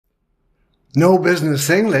No business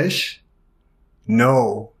English.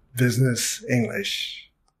 No business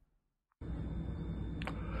English.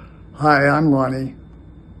 Hi, I'm Lonnie,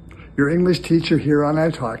 your English teacher here on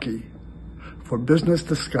italki for business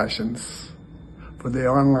discussions for the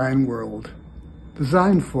online world,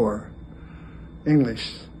 designed for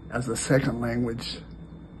English as a second language.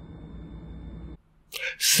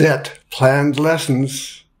 Set planned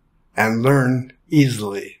lessons and learn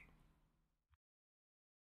easily.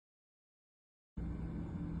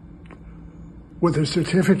 With a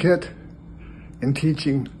certificate in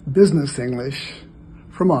teaching business English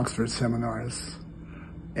from Oxford Seminars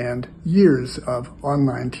and years of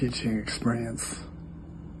online teaching experience,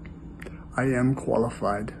 I am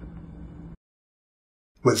qualified.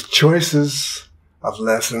 With choices of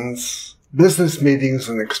lessons, business meetings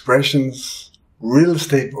and expressions, real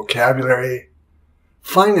estate vocabulary,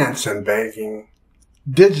 finance and banking,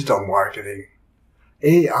 digital marketing,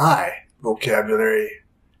 AI vocabulary,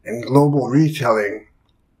 and global retailing,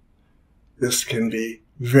 this can be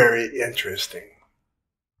very interesting.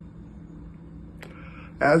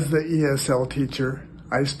 As the ESL teacher,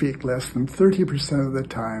 I speak less than 30% of the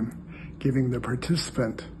time, giving the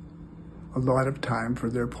participant a lot of time for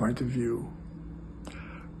their point of view.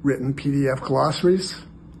 Written PDF glossaries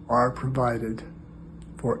are provided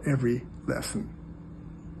for every lesson.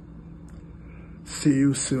 See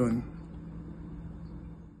you soon.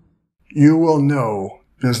 You will know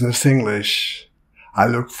business English. I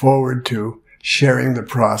look forward to sharing the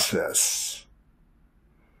process.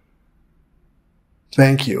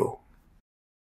 Thank you.